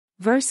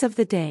Verse of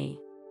the day.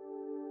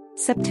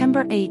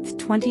 September 8,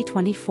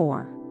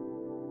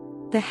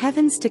 2024. The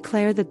heavens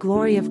declare the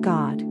glory of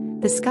God,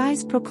 the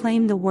skies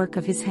proclaim the work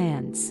of His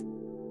hands.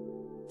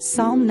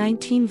 Psalm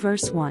 19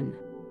 verse 1.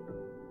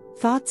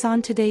 Thoughts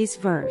on today's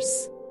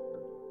verse.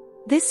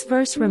 This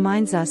verse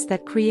reminds us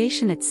that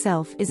creation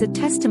itself is a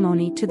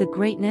testimony to the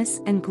greatness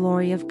and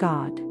glory of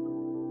God.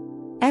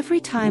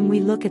 Every time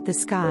we look at the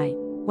sky,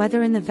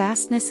 whether in the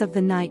vastness of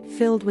the night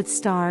filled with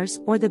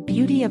stars or the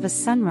beauty of a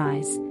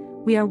sunrise,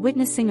 we are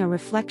witnessing a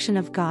reflection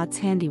of God's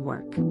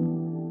handiwork.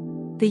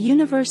 The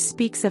universe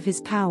speaks of His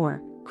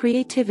power,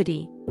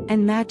 creativity,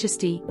 and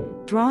majesty,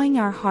 drawing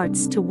our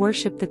hearts to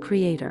worship the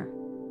Creator.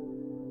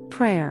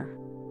 Prayer.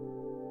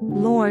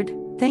 Lord,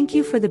 thank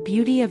You for the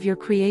beauty of Your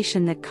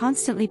creation that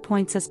constantly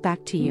points us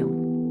back to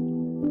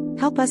You.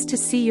 Help us to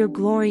see Your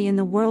glory in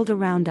the world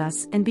around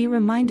us and be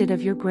reminded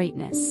of Your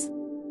greatness.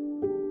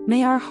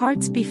 May our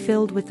hearts be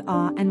filled with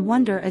awe and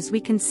wonder as we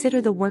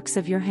consider the works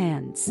of Your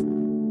hands.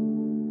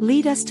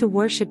 Lead us to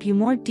worship You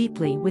more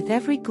deeply with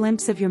every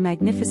glimpse of Your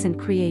magnificent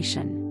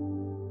creation.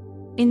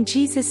 In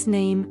Jesus'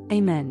 name,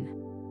 Amen.